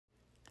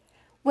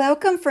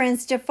Welcome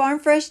friends to Farm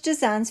Fresh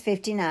Designs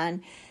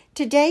 59.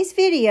 Today's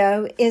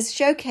video is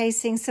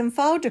showcasing some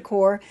fall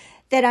decor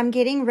that I'm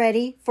getting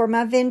ready for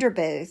my vendor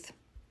booth.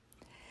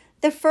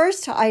 The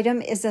first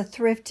item is a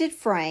thrifted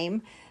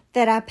frame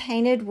that I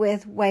painted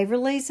with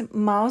Waverly's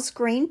Moss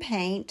Green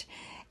paint,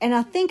 and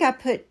I think I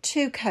put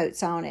 2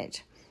 coats on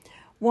it.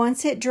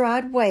 Once it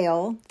dried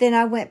well, then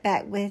I went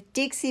back with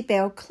Dixie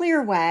Belle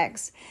clear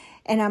wax,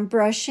 and I'm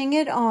brushing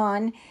it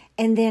on,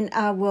 and then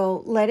I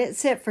will let it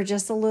sit for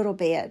just a little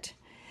bit.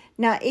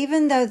 Now,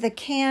 even though the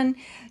can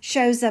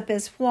shows up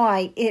as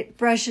white, it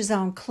brushes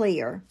on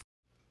clear.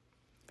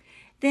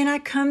 Then I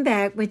come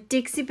back with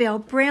Dixie Belle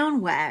brown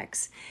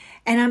wax,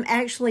 and I'm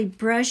actually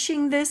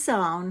brushing this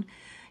on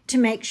to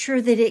make sure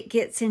that it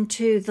gets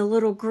into the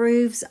little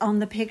grooves on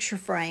the picture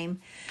frame,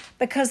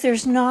 because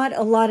there's not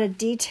a lot of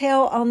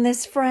detail on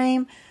this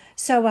frame,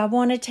 so I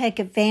want to take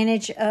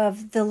advantage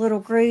of the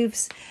little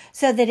grooves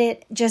so that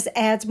it just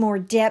adds more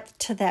depth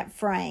to that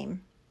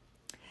frame.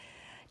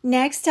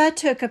 Next, I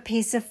took a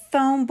piece of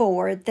foam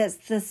board that's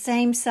the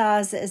same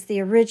size as the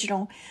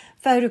original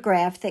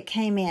photograph that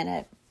came in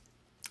it.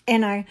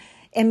 And I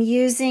am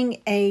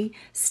using a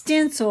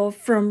stencil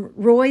from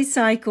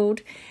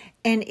Roycycled,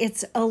 and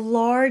it's a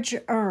large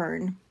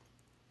urn.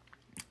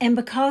 And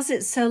because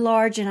it's so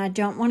large and I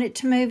don't want it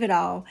to move at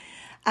all,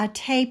 I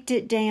taped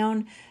it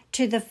down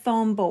to the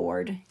foam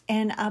board.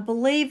 And I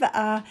believe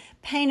I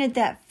painted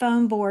that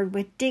foam board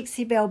with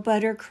Dixie Belle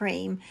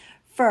buttercream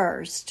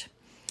first.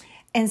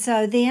 And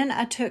so then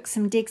I took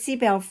some Dixie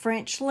Belle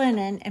French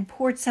linen and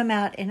poured some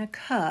out in a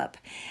cup.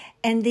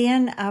 And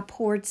then I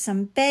poured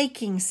some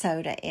baking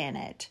soda in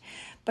it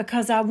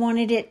because I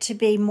wanted it to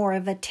be more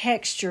of a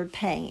textured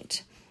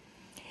paint.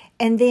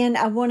 And then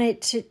I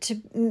wanted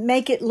to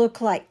make it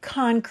look like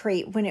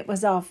concrete when it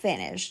was all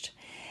finished.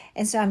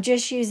 And so I'm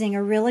just using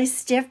a really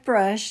stiff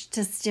brush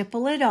to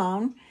stipple it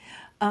on.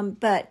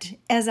 But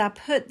as I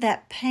put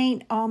that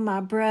paint on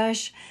my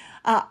brush,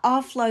 I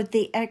offload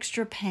the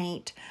extra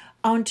paint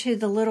onto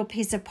the little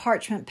piece of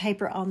parchment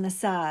paper on the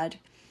side,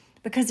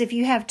 because if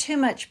you have too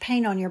much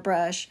paint on your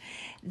brush,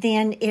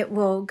 then it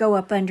will go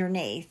up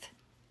underneath.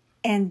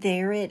 And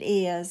there it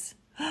is.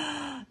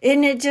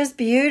 Isn't it just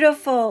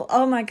beautiful?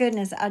 Oh my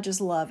goodness, I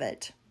just love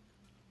it.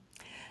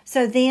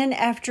 So then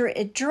after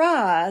it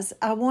dries,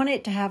 I want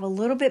it to have a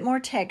little bit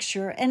more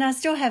texture, and I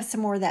still have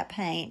some more of that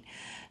paint.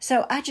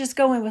 So I just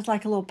go in with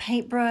like a little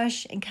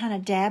paintbrush and kind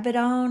of dab it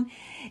on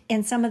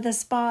in some of the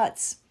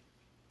spots.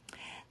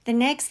 The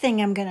next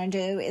thing I'm going to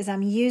do is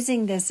I'm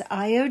using this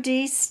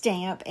IOD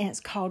stamp, and it's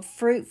called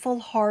Fruitful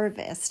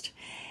Harvest.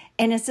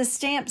 And it's a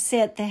stamp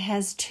set that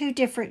has 2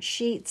 different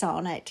sheets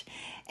on it.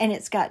 And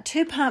it's got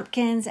 2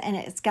 pumpkins, and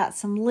it's got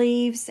some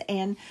leaves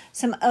and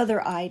some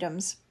other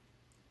items.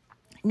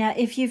 Now,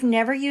 if you've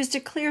never used a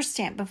clear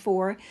stamp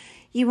before,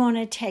 you want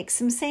to take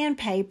some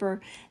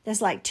sandpaper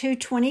that's like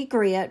 220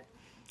 grit,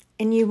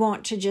 and you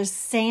want to just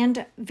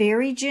sand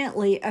very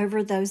gently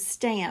over those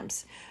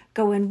stamps.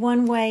 Go in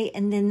one way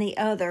and then the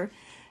other,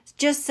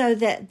 just so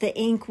that the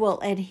ink will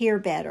adhere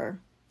better.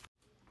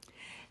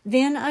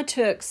 Then I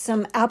took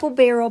some apple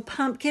barrel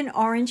pumpkin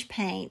orange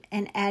paint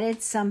and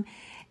added some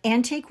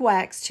antique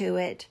wax to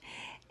it,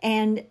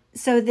 and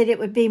so that it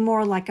would be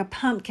more like a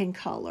pumpkin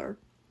color.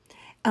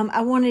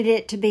 I wanted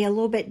it to be a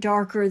little bit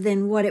darker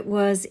than what it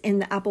was in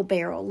the apple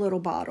barrel little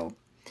bottle.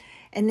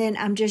 And then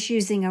I'm just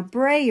using a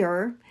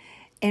brayer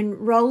and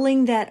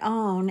rolling that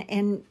on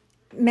and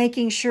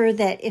making sure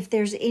that if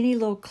there's any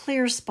little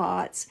clear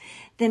spots,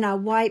 then I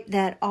wipe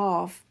that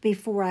off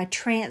before I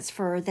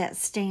transfer that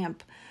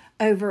stamp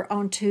over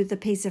onto the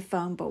piece of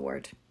foam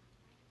board.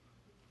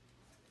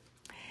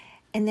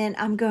 And then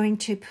I'm going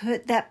to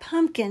put that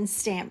pumpkin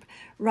stamp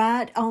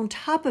right on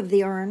top of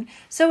the urn,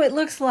 so it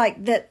looks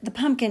like that the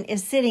pumpkin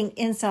is sitting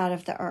inside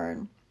of the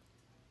urn.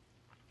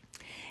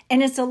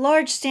 And it's a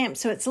large stamp,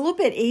 so it's a little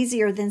bit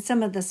easier than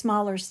some of the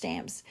smaller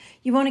stamps.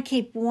 You want to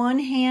keep one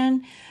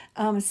hand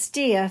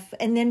stiff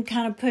and then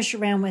kind of push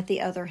around with the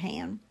other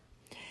hand.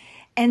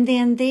 And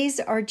then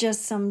these are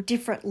just some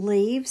different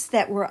leaves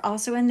that were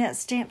also in that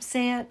stamp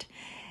set.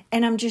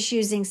 And I'm just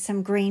using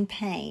some green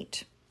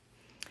paint.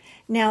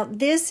 Now,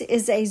 this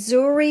is a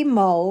Zuri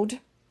mold,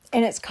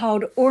 and it's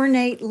called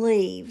Ornate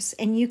Leaves.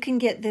 And you can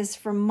get this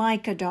from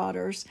Micah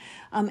Daughters,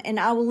 and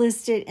I will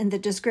list it in the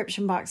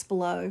description box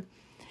below.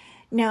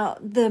 Now,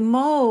 the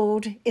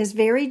mold is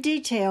very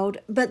detailed,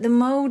 but the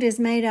mold is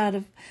made out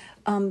of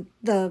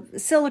the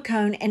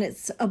silicone, and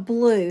it's a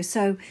blue,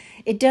 so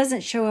it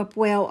doesn't show up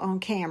well on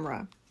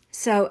camera.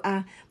 So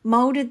I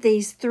molded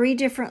these 3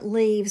 different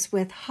leaves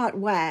with hot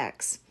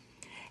wax,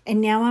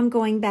 and now I'm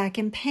going back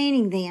and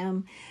painting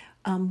them,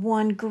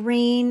 one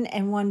green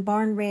and one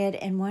barn red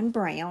and one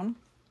brown.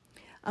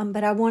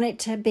 But I want it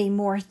to be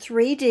more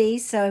 3D,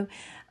 so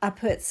I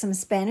put some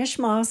Spanish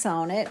moss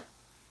on it.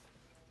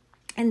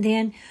 And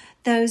then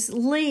those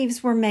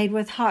leaves were made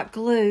with hot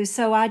glue,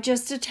 so I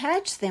just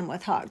attached them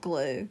with hot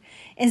glue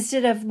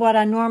instead of what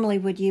I normally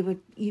would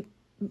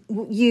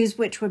use,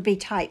 which would be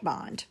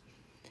Titebond.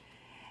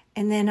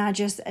 And then I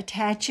just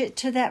attach it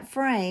to that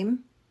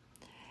frame,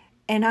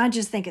 And I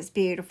just think it's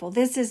beautiful.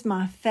 This is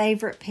my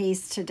favorite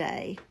piece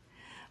today.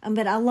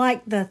 But I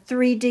like the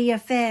 3D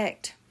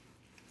effect.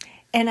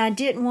 And I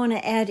didn't want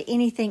to add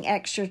anything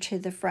extra to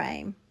the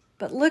frame.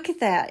 But look at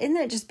that. Isn't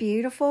that just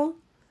beautiful?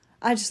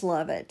 I just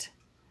love it.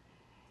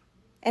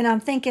 And I'm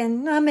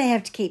thinking, I may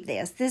have to keep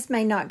this. This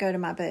may not go to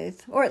my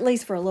booth, or at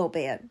least for a little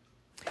bit.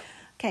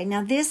 Okay,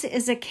 now this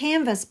is a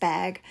canvas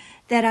bag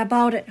that I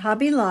bought at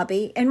Hobby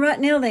Lobby. And right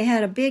now they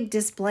had a big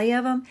display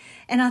of them.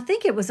 And I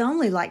think it was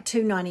only like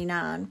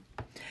 $2.99.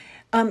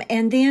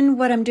 And then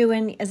what I'm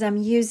doing is I'm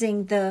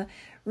using the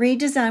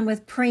Redesign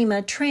with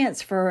Prima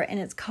transfer, and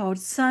it's called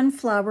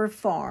Sunflower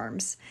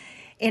Farms.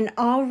 And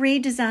all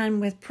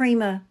Redesign with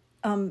Prima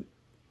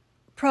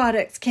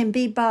products can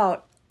be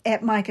bought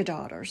at Micah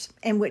Daughters,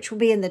 and which will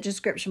be in the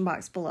description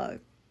box below.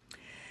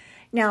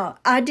 Now,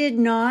 I did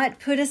not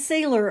put a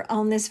sealer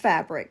on this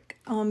fabric.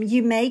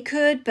 You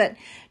could, but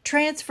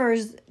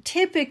transfers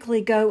typically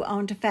go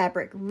onto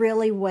fabric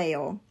really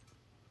well.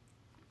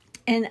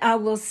 And I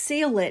will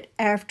seal it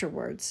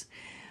afterwards.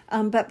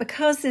 But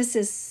because this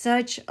is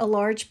such a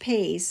large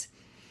piece,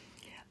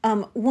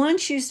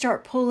 once you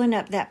start pulling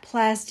up that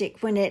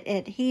plastic, when it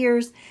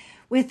adheres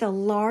with a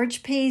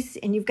large piece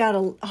and you've got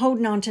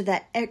holding on to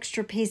that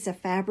extra piece of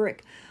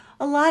fabric,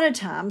 a lot of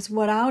times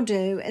what I'll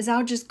do is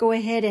I'll just go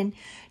ahead and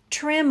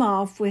trim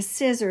off with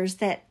scissors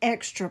that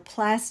extra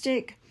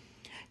plastic,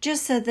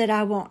 just so that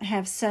I won't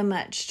have so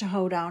much to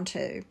hold on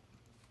to.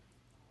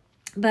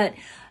 But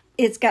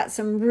it's got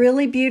some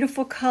really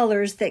beautiful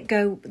colors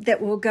that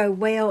will go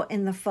well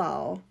in the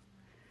fall.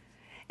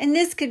 And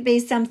this could be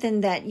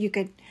something that you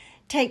could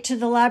take to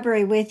the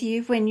library with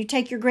you when you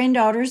take your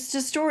granddaughters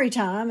to story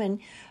time,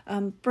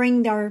 and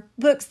bring our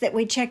books that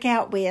we check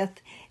out with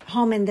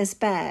home in this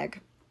bag.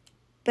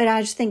 But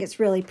I just think it's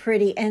really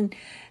pretty. And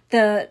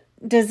the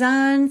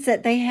designs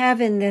that they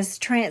have in this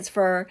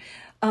transfer,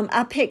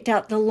 I picked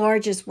out the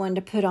largest one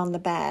to put on the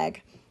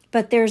bag.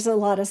 But there's a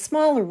lot of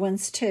smaller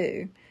ones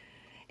too.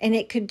 And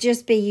it could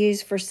just be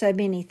used for so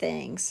many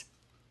things.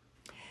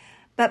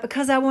 But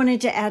because I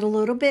wanted to add a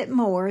little bit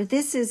more,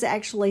 this is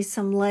actually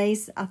some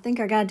lace. I think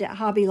I got it at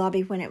Hobby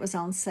Lobby when it was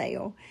on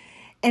sale.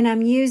 And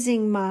I'm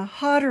using my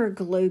hotter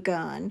glue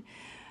gun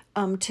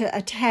to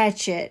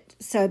attach it.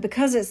 So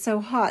because it's so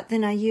hot,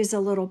 then I use a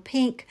little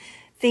pink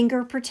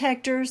finger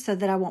protector so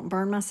that I won't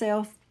burn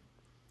myself.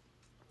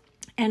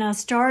 And I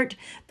start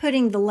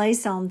putting the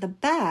lace on the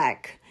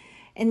back.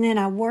 And then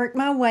I work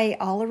my way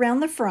all around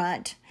the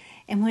front.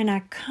 And when I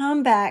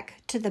come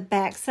back to the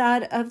back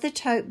side of the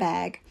tote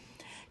bag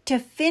to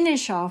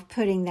finish off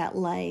putting that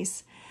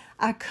lace,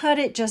 I cut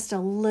it just a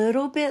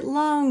little bit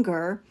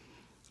longer,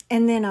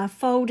 and then I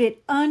fold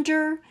it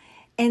under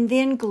and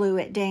then glue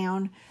it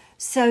down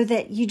so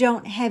that you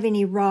don't have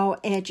any raw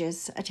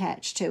edges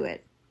attached to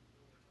it.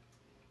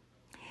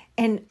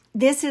 And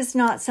this is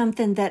not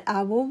something that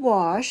I will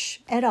wash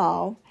at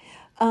all,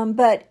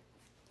 but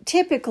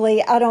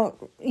typically I don't,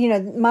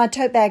 my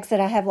tote bags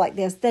that I have like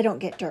this, they don't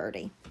get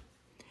dirty,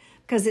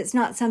 because it's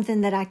not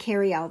something that I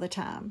carry all the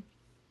time.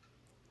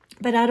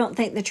 But I don't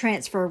think the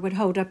transfer would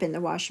hold up in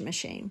the washing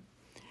machine.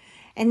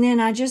 And then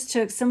I just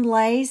took some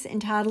lace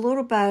and tied a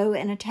little bow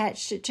and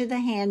attached it to the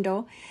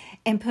handle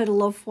and put a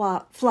little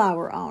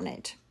flower on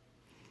it.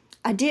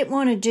 I didn't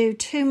want to do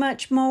too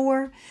much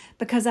more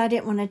because I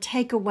didn't want to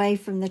take away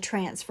from the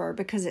transfer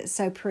because it's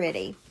so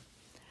pretty.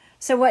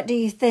 So what do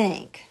you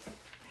think?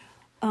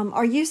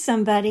 Are you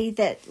somebody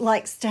that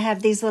likes to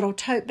have these little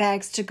tote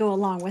bags to go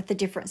along with the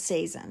different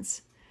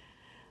seasons?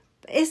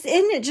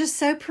 Isn't it just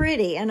so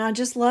pretty? And I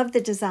just love the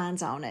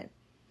designs on it.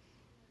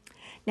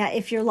 Now,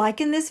 if you're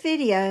liking this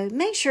video,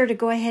 make sure to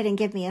go ahead and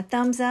give me a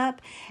thumbs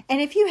up. And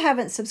if you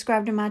haven't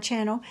subscribed to my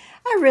channel,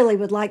 I really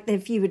would like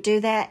if you would do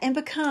that and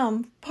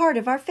become part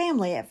of our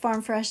family at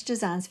Farm Fresh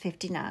Designs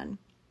 59.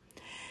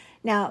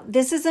 Now,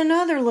 this is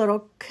another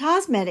little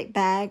cosmetic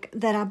bag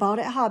that I bought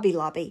at Hobby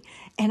Lobby.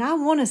 And I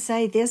want to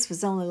say this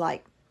was only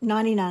like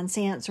 99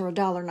 cents or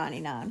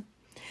 $1.99.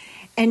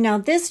 And now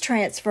this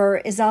transfer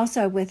is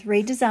also with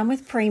Redesign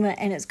with Prima,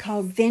 and it's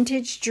called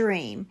Vintage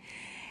Dream.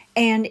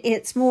 And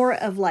it's more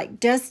of like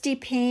dusty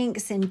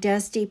pinks and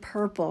dusty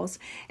purples.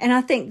 And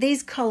I think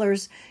these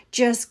colors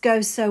just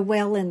go so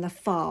well in the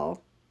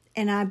fall.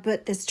 And I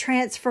put this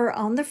transfer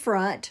on the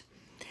front.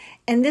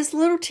 And this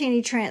little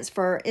teeny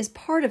transfer is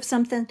part of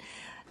something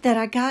that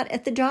I got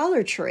at the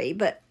Dollar Tree.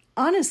 But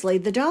honestly,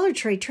 the Dollar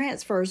Tree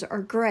transfers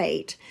are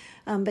great.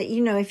 But,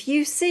 if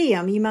you see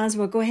them, you might as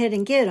well go ahead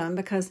and get them,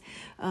 because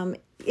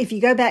if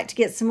you go back to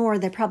get some more,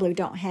 they probably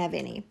don't have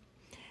any.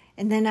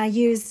 And then I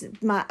use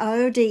my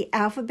OOD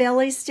Alpha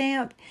Belly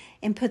stamp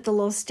and put the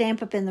little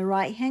stamp up in the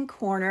right-hand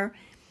corner.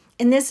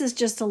 And this is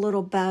just a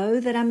little bow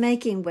that I'm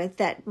making with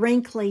that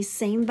wrinkly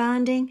seam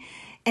binding.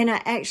 And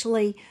I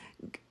actually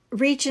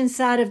reach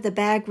inside of the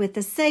bag with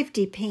the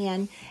safety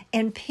pin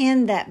and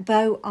pin that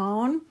bow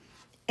on.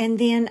 And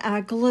then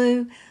I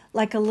glue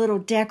like a little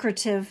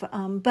decorative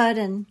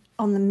button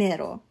on the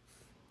middle.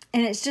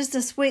 And it's just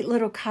a sweet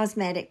little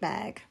cosmetic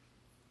bag.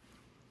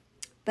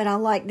 But I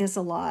like this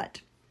a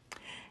lot.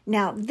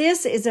 Now,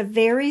 this is a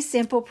very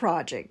simple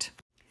project.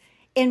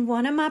 In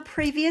one of my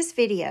previous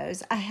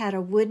videos, I had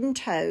a wooden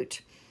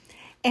tote,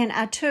 and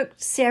I took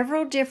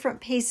several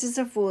different pieces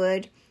of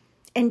wood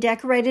and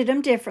decorated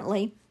them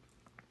differently.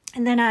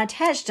 And then I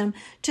attached them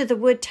to the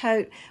wood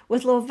tote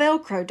with little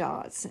Velcro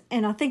dots.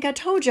 And I think I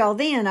told y'all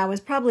then I was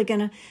probably going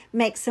to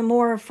make some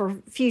more for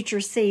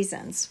future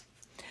seasons.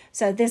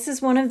 So this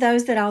is one of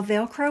those that I'll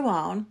Velcro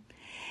on.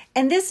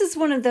 And this is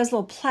one of those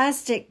little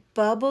plastic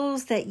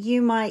bubbles that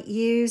you might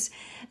use,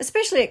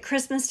 especially at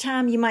Christmas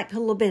time. You might put a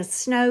little bit of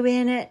snow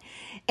in it,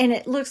 and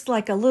it looks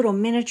like a little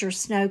miniature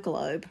snow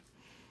globe.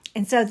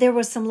 And so there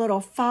was some little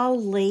fall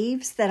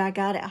leaves that I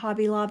got at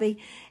Hobby Lobby,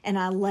 and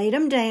I laid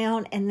them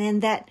down, and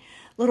then that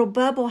little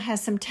bubble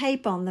has some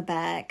tape on the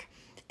back,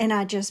 and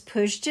I just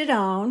pushed it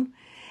on,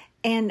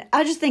 and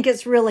I just think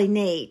it's really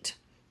neat.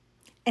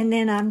 And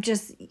then I'm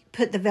just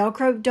put the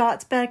Velcro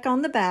dots back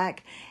on the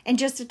back and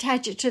just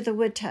attach it to the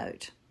wood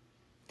tote.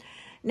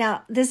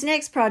 Now, this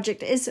next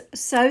project is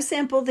so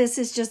simple. This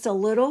is just a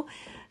little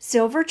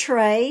silver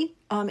tray.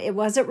 It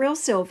wasn't real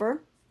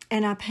silver,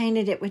 and I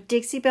painted it with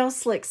Dixie Belle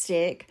Slick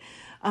Stick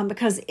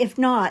because if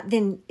not,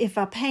 then if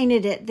I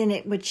painted it, then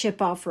it would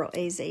chip off real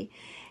easy.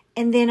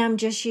 And then I'm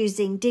just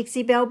using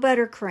Dixie Belle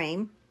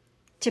Buttercream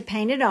to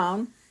paint it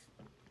on.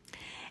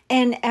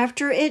 And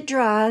after it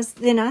dries,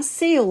 then I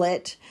seal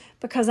it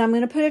because I'm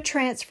going to put a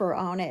transfer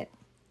on it.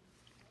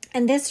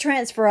 And this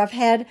transfer I've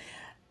had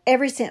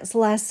ever since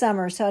last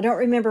summer, so I don't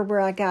remember where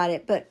I got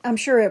it, but I'm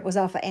sure it was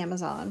off of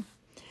Amazon.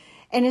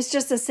 And it's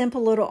just a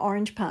simple little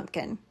orange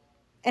pumpkin.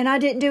 And I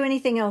didn't do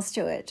anything else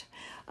to it.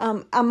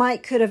 I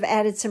could have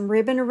added some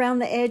ribbon around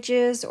the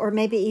edges or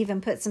maybe even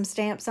put some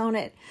stamps on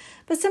it.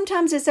 But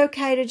sometimes it's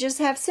okay to just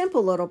have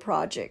simple little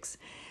projects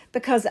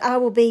because I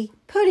will be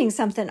putting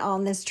something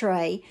on this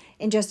tray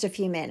in just a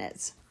few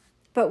minutes.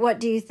 But what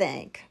do you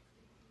think?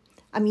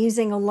 I'm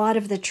using a lot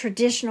of the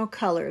traditional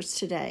colors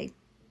today.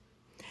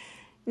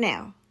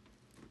 Now,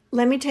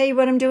 let me tell you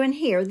what I'm doing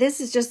here. This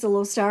is just a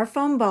little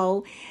styrofoam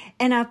bowl,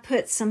 and I've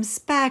put some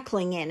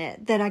spackling in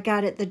it that I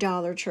got at the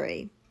Dollar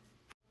Tree.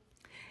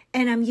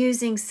 And I'm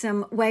using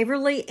some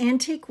Waverly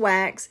Antique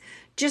Wax,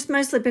 just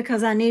mostly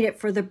because I need it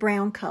for the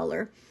brown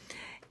color.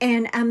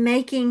 And I'm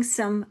making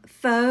some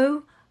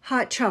faux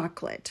hot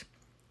chocolate.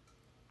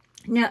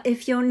 Now,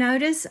 if you'll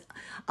notice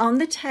on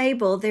the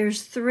table,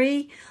 there's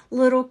 3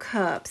 little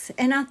cups.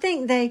 And I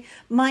think they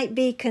might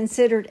be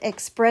considered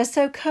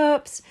espresso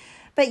cups,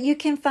 but you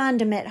can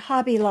find them at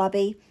Hobby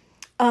Lobby.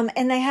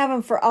 And they have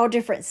them for all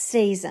different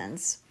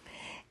seasons.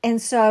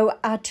 And so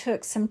I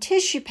took some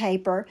tissue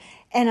paper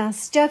and I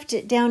stuffed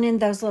it down in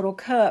those little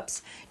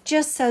cups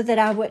just so that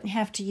I wouldn't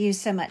have to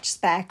use so much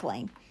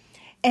spackling.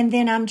 And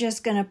then I'm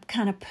just going to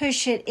kind of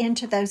push it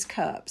into those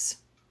cups.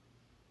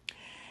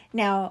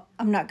 Now,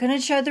 I'm not going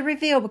to show the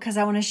reveal because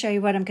I want to show you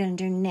what I'm going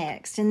to do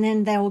next, and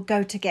then they will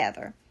go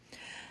together.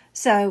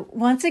 So,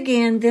 once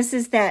again, this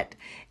is that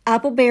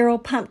Apple Barrel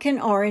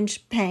Pumpkin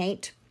Orange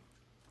paint.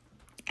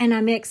 And I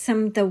mixed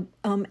some of the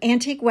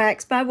Antique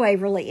Wax by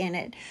Waverly in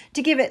it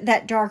to give it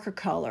that darker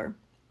color.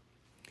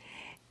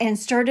 And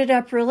stirred it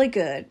up really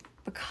good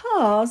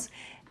because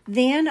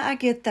then I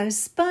get those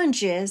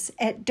sponges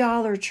at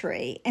Dollar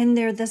Tree. And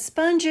they're the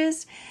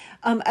sponges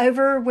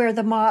over where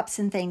the mops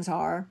and things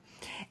are.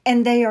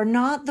 And they are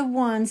not the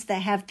ones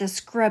that have the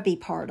scrubby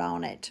part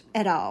on it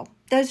at all.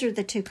 Those are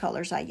the 2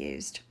 colors I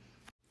used.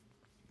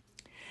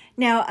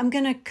 Now I'm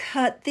going to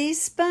cut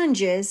these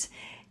sponges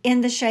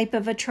in the shape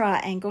of a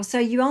triangle. So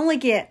you only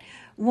get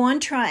 1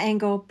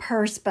 triangle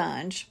per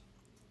sponge.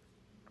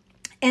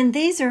 And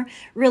these are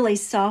really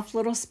soft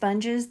little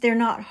sponges. They're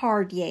not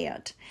hard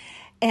yet.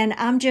 And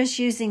I'm just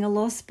using a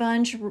little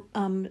sponge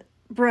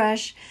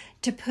brush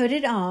to put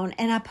it on.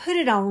 And I put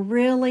it on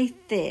really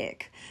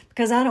thick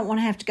because I don't want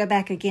to have to go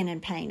back again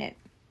and paint it.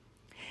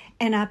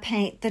 And I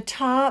paint the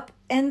top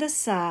and the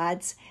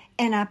sides,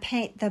 and I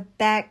paint the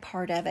back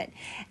part of it.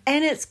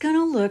 And it's going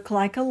to look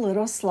like a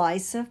little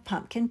slice of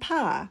pumpkin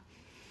pie.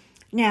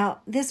 Now,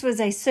 this was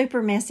a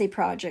super messy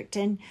project,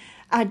 and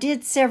I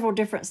did several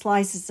different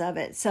slices of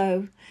it.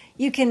 So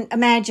you can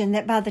imagine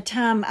that by the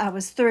time I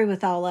was through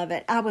with all of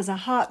it, I was a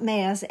hot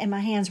mess and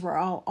my hands were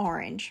all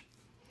orange.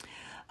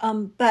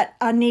 But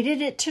I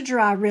needed it to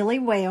dry really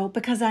well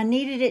because I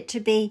needed it to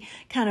be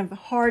kind of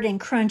hard and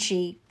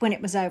crunchy when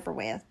it was over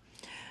with.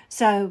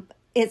 So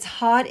it's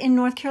hot in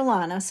North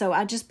Carolina, so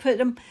I just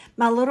put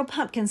my little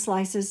pumpkin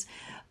slices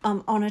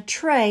on a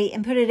tray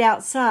and put it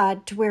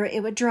outside to where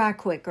it would dry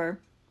quicker.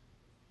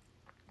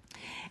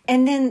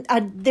 And then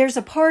there's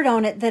a part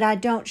on it that I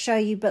don't show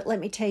you, but let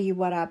me tell you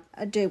what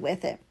I do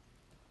with it.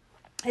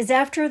 Is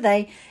after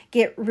they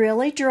get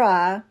really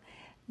dry,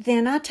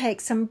 then I take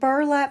some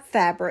burlap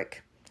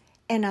fabric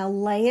and I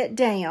lay it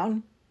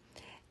down.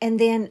 And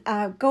then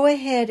I go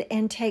ahead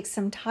and take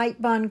some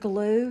Titebond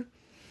glue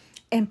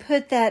and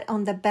put that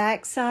on the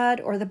back side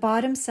or the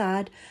bottom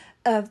side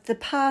of the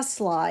pie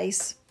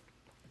slice.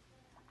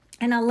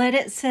 And I let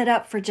it set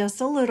up for just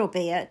a little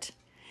bit.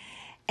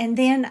 And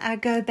then I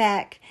go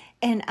back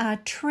and I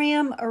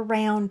trim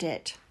around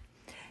it.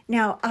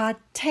 Now, I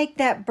take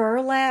that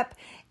burlap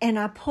and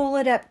I pull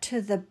it up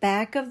to the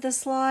back of the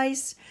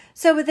slice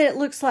so that it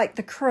looks like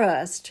the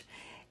crust.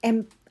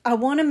 And I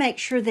want to make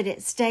sure that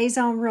it stays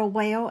on real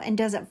well and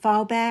doesn't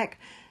fall back.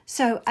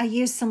 So I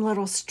use some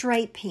little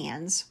straight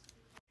pins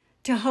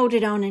to hold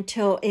it on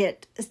until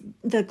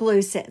the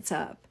glue sets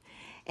up.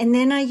 And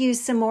then I use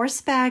some more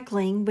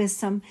spackling with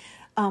some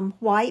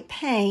white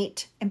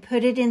paint and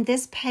put it in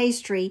this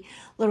pastry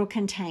little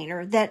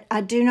container that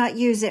I do not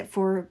use it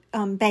for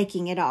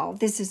baking at all.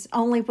 This is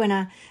only when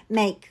I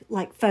make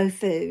like faux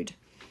food.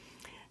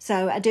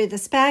 So I do the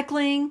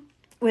spackling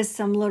with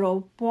some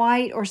little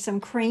white or some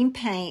cream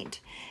paint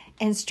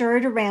and stir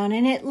it around,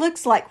 and it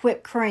looks like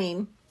whipped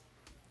cream.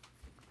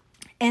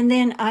 And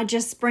then I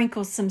just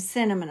sprinkle some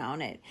cinnamon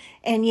on it.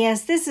 And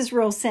yes, this is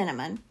real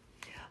cinnamon.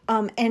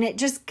 And it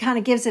just kind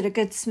of gives it a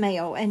good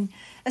smell. And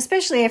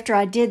especially after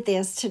I did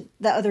this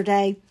the other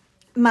day,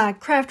 my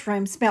craft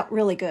room smelled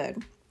really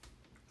good.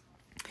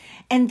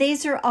 And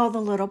these are all the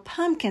little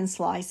pumpkin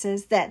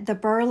slices that the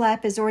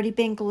burlap has already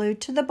been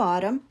glued to the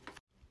bottom.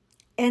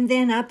 And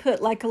then I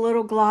put like a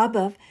little glob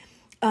of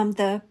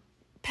the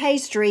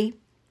pastry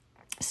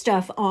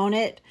stuff on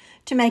it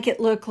to make it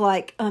look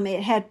like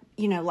it had,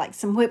 like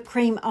some whipped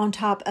cream on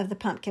top of the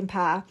pumpkin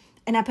pie.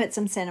 And I put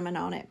some cinnamon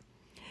on it.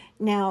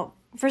 Now,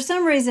 for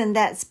some reason,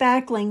 that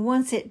spackling,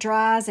 once it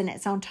dries and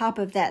it's on top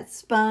of that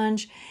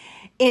sponge,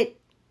 it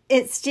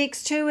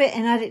sticks to it,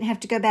 and I didn't have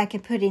to go back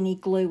and put any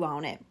glue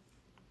on it.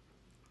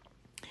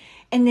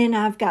 And then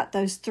I've got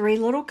those 3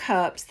 little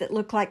cups that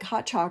look like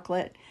hot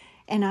chocolate,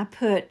 and I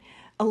put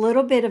a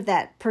little bit of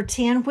that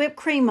pretend whipped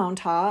cream on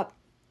top.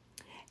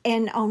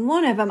 And on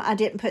one of them, I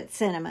didn't put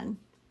cinnamon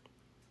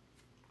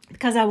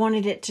because I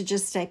wanted it to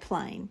just stay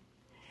plain.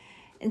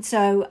 And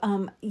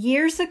so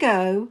years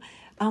ago,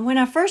 when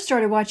I first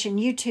started watching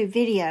YouTube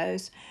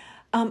videos,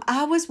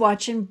 I was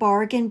watching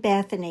Bargain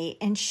Bethany,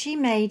 and she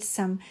made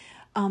some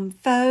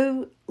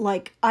faux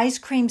like ice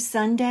cream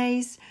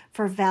sundaes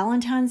for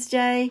Valentine's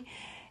Day.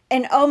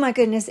 And oh my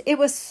goodness, it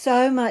was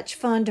so much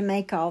fun to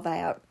make all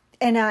that.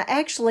 And I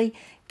actually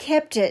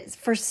kept it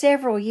for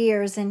several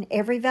years, and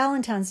every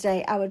Valentine's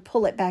Day I would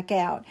pull it back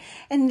out.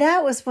 And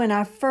that was when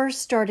I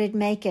first started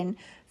making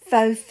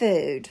faux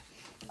food.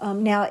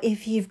 Now,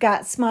 if you've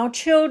got small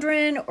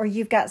children or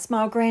you've got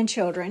small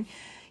grandchildren,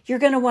 you're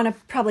going to want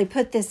to probably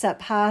put this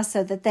up high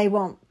so that they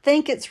won't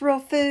think it's real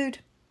food,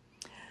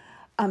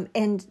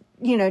 and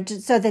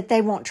so that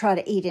they won't try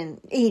to eat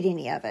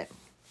any of it.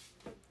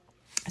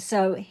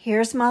 So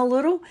here's my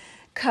little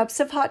cups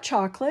of hot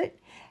chocolate,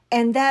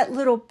 and that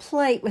little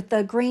plate with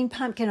the green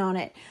pumpkin on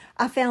it.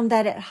 I found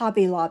that at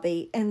Hobby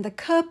Lobby, and the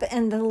cup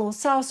and the little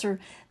saucer,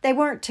 they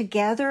weren't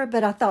together,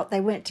 but I thought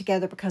they went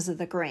together because of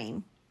the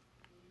green.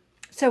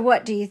 So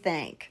what do you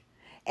think?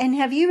 And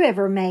have you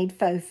ever made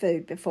faux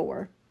food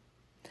before?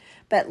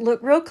 But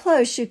look real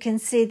close, you can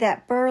see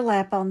that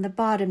burlap on the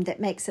bottom that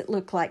makes it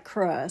look like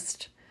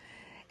crust.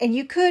 And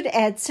you could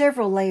add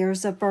several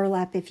layers of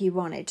burlap if you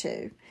wanted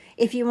to,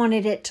 if you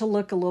wanted it to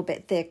look a little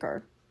bit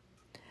thicker.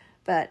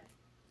 But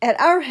at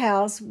our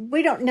house,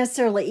 we don't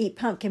necessarily eat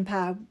pumpkin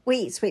pie, we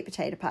eat sweet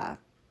potato pie.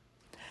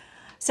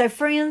 So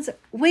friends,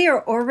 we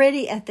are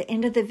already at the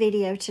end of the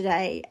video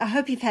today. I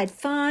hope you've had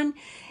fun,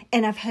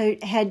 and I've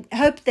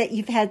hope that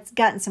you've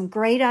gotten some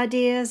great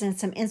ideas and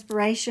some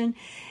inspiration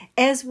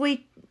as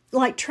we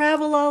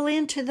travel all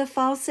into the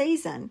fall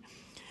season.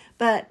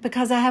 But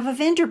because I have a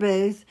vendor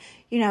booth,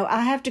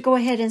 I have to go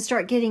ahead and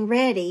start getting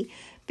ready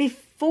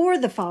before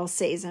the fall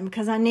season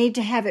because I need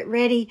to have it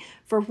ready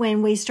for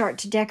when we start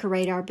to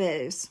decorate our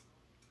booths.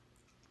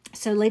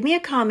 So leave me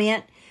a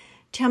comment.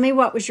 Tell me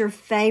what was your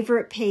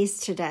favorite piece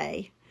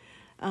today.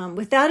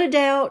 Without a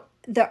doubt,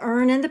 the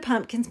urn and the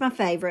pumpkin's my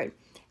favorite.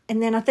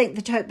 And then I think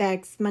the tote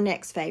bag's my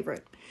next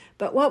favorite.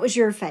 But what was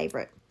your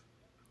favorite?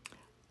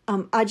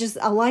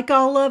 I like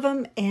all of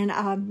them, and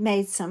I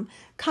made some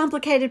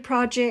complicated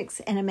projects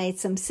and I made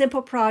some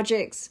simple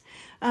projects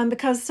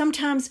because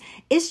sometimes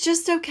it's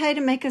just okay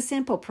to make a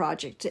simple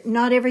project.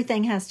 Not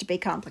everything has to be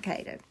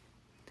complicated.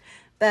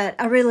 But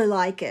I really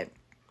like it.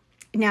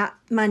 Now,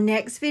 my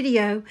next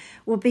video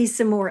will be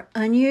some more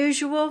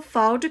unusual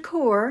fall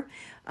decor.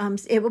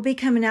 It will be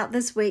coming out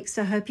this week,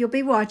 so I hope you'll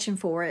be watching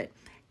for it.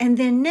 And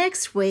then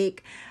next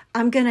week,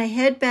 I'm going to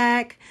head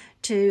back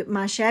to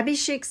my Shabby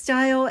Chic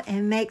style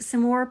and make some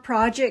more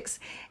projects.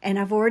 And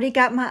I've already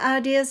got my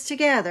ideas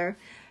together,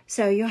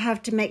 so you'll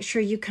have to make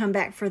sure you come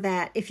back for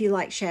that if you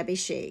like Shabby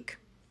Chic.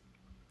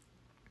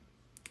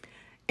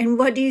 And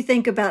what do you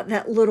think about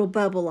that little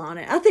bubble on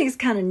it? I think it's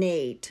kind of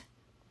neat.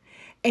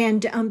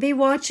 And be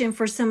watching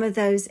for some of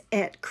those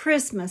at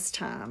Christmas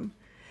time.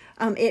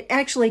 It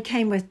actually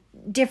came with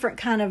different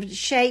kind of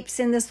shapes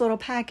in this little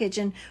package,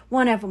 and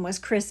one of them was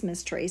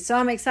Christmas trees. So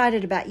I'm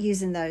excited about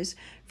using those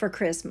for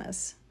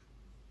Christmas.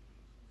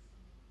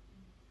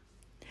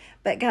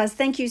 But guys,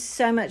 thank you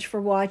so much for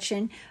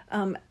watching.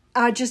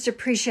 I just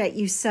appreciate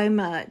you so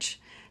much.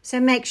 So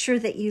make sure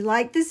that you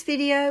like this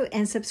video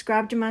and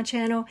subscribe to my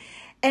channel.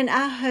 And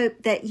I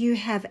hope that you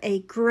have a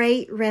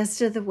great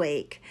rest of the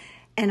week.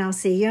 And I'll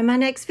see you in my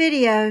next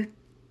video.